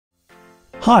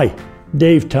Hi,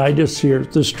 Dave Titus here,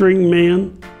 the String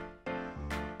Man.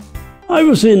 I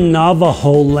was in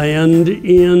Navajo land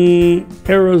in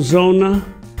Arizona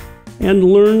and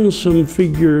learned some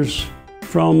figures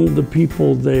from the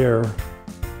people there.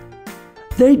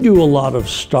 They do a lot of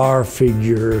star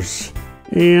figures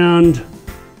and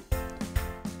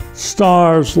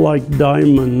stars like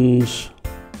diamonds.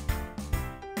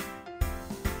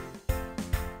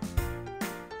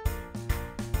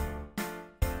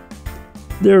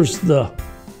 There's the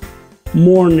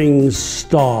morning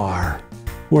star,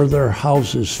 where their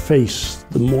houses face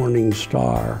the morning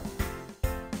star.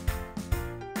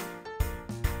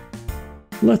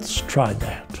 Let's try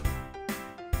that.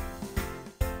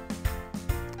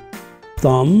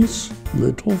 Thumbs,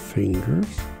 little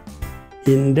fingers,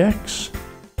 index,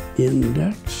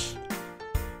 index.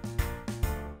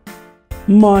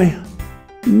 My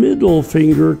middle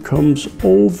finger comes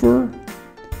over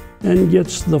and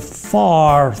gets the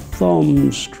far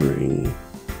thumb string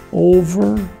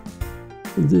over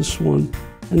this one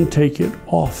and take it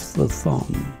off the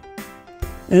thumb.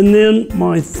 And then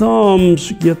my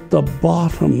thumbs get the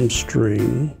bottom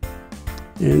string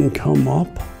and come up.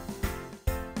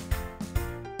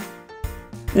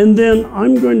 And then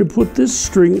I'm going to put this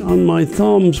string on my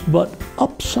thumbs, but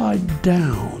upside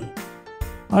down.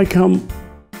 I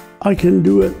can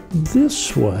do it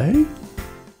this way,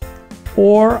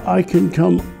 or I can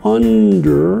come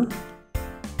under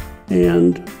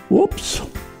and, whoops.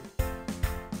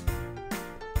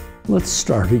 Let's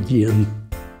start again.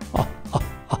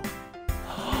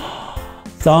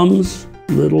 Thumbs,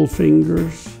 little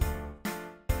fingers.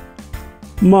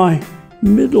 My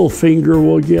middle finger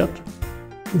will get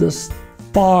this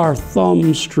far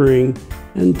thumb string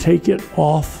and take it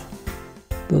off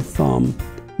the thumb.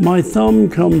 My thumb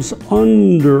comes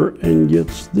under and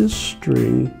gets this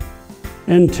string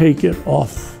and take it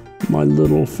off my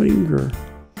little finger.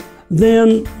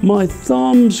 Then my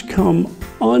thumbs come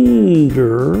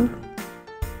under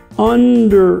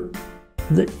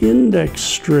the index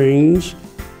strings,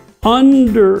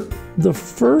 under the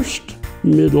first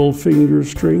middle finger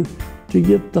string to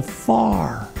get the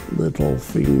far little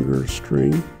finger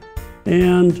string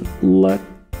and let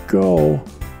go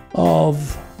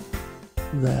of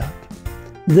that.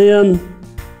 Then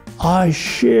I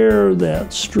share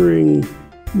that string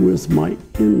with my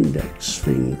index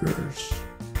fingers.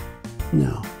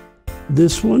 Now,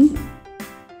 this one,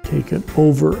 take it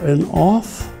over and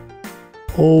off,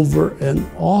 over and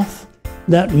off.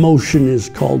 That motion is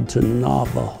called to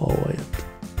Navajo it.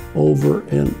 Over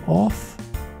and off,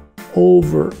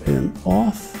 over and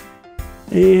off.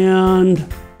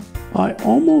 And I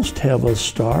almost have a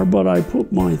star, but I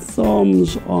put my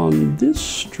thumbs on this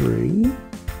string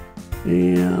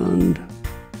and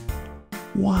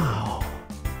wow.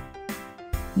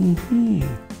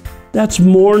 That's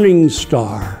morning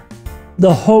star.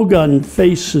 The hogan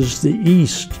faces the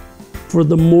east for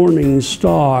the morning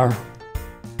star.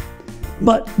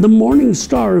 But the morning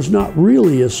star is not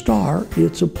really a star,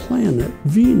 it's a planet,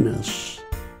 Venus.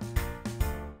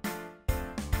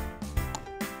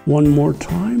 One more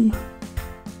time.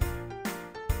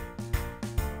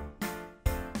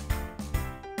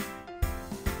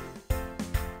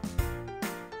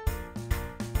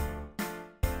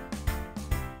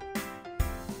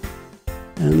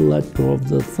 And let go of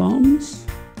the thumbs.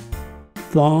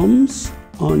 Thumbs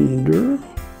under.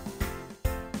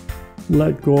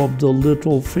 Let go of the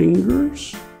little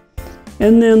fingers.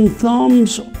 And then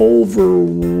thumbs over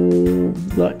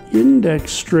the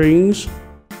index strings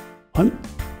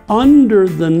under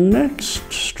the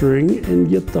next string and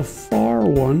get the far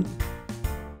one.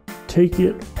 Take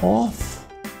it off.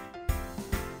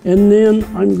 And then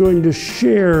I'm going to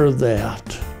share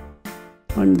that.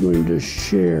 I'm going to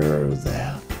share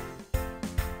that.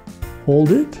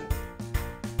 Hold it.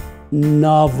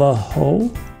 Navajo,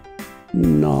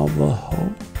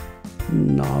 Navajo,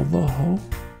 Navajo,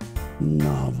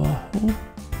 Navajo.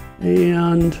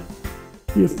 And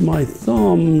if my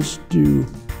thumbs do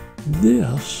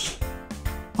this,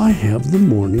 I have the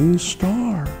morning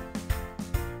star.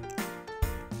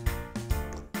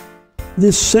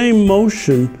 This same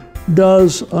motion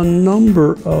does a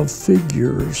number of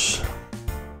figures.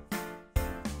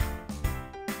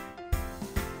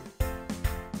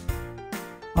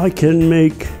 I can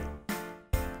make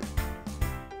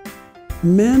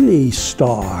many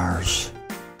stars.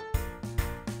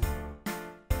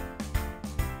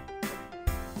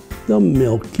 The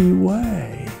Milky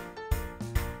Way.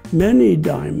 Many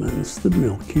diamonds, the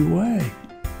Milky Way.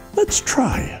 Let's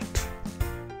try it.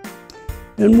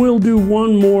 And we'll do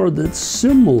one more that's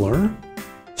similar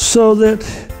so that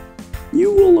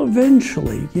you will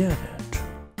eventually get it.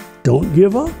 Don't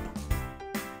give up.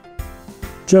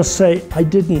 Just say, I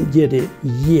didn't get it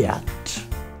yet.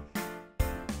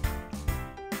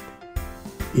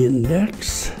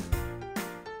 Index.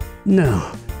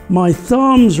 Now, my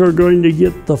thumbs are going to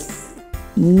get the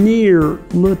near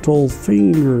little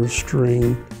finger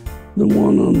string, the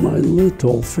one on my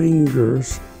little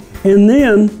fingers. And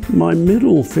then my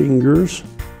middle fingers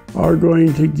are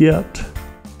going to get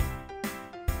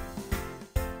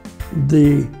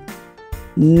the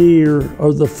near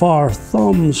or the far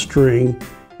thumb string,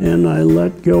 and I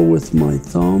let go with my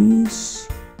thumbs.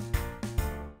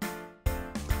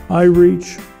 I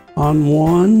reach on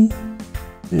one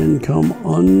and come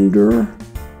under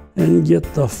and get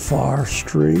the far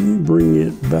string, bring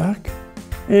it back,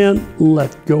 and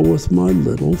let go with my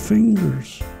little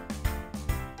fingers.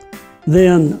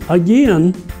 Then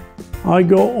again, I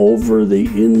go over the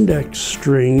index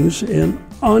strings and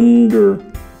under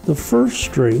the first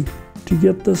string to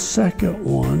get the second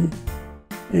one,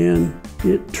 and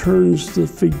it turns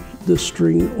the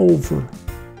string over.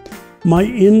 My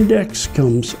index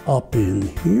comes up in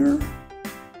here.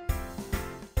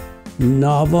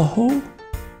 Navajo,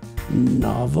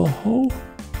 Navajo,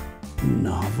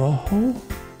 Navajo,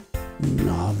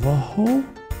 Navajo,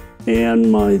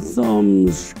 and my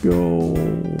thumbs go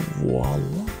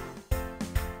voila.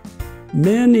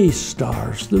 Many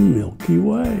stars, the Milky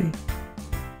Way.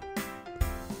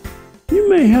 You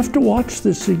may have to watch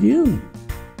this again.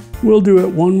 We'll do it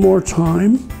one more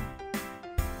time.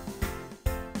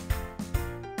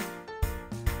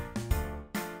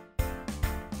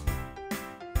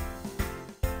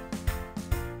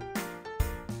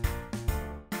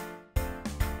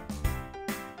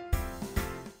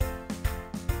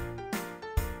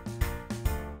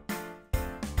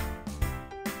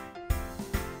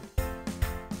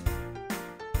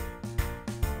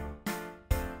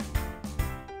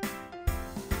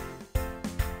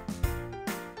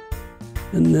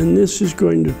 And then this is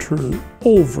going to turn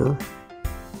over.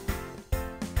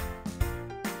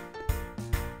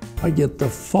 I get the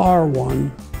far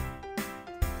one,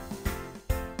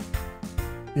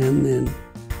 and then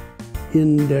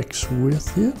index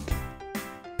with it.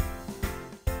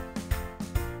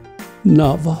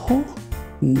 Navajo,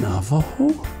 Navajo,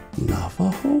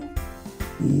 Navajo,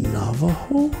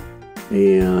 Navajo,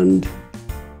 and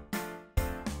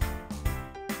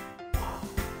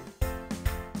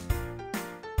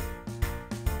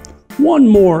one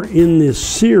more in this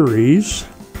series.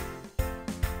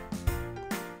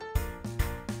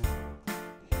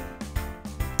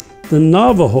 The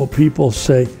Navajo people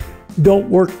say, don't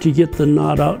work to get the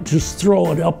knot out, just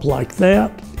throw it up like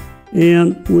that.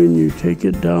 And when you take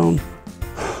it down,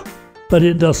 but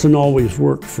it doesn't always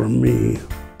work for me.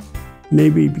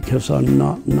 Maybe because I'm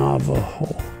not Navajo.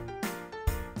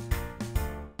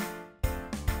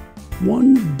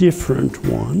 One different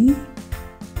one.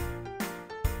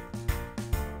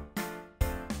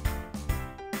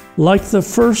 Like the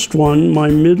first one, my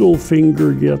middle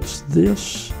finger gets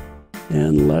this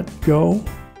and let go.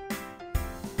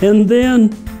 And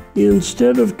then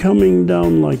instead of coming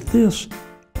down like this,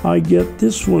 I get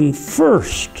this one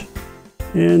first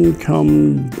and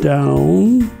come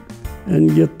down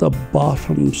and get the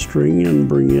bottom string and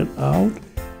bring it out.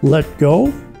 Let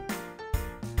go.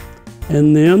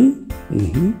 And then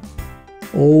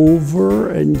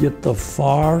over and get the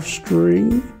far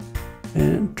string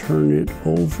and turn it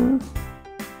over.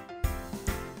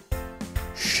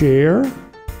 Share.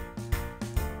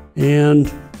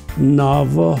 And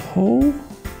Navajo,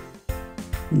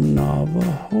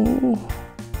 Navajo,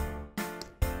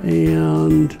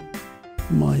 and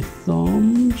my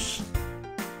thumbs.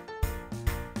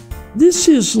 This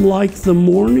is like the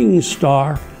morning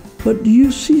star, but do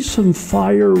you see some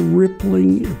fire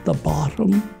rippling at the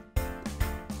bottom?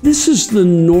 This is the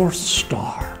North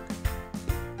Star.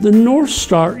 The North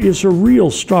Star is a real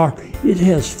star. It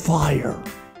has fire.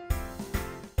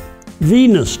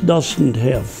 Venus doesn't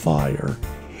have fire.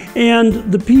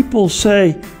 And the people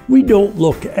say, we don't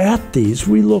look at these,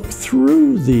 we look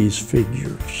through these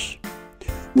figures.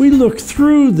 We look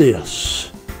through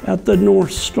this at the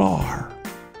North Star.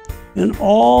 And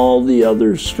all the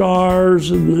other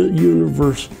stars in the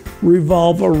universe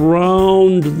revolve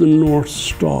around the North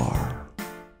Star,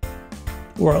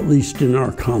 or at least in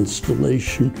our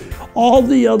constellation. All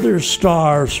the other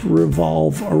stars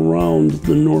revolve around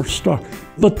the North Star,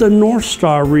 but the North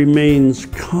Star remains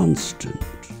constant.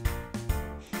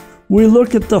 We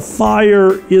look at the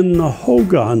fire in the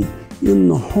Hogan, in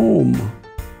the home,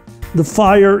 the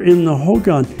fire in the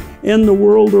Hogan, and the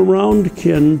world around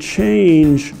can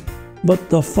change, but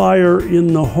the fire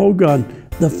in the Hogan,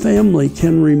 the family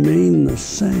can remain the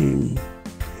same.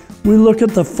 We look at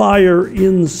the fire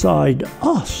inside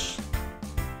us.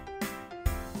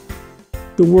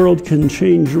 The world can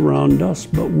change around us,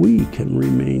 but we can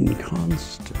remain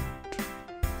constant.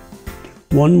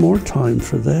 One more time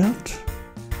for that.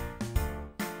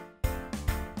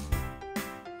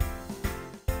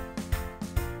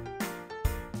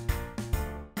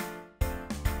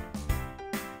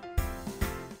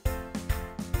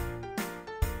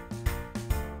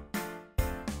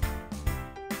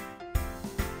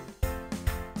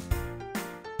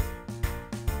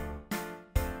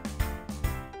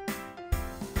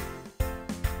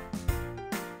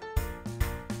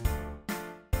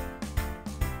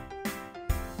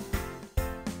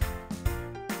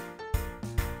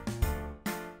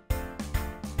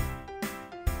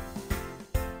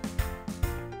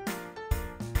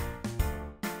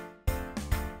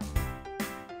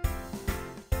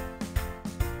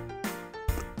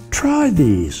 Try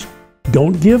these.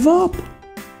 Don't give up.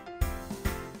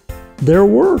 They're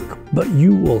work, but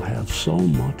you will have so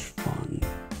much fun.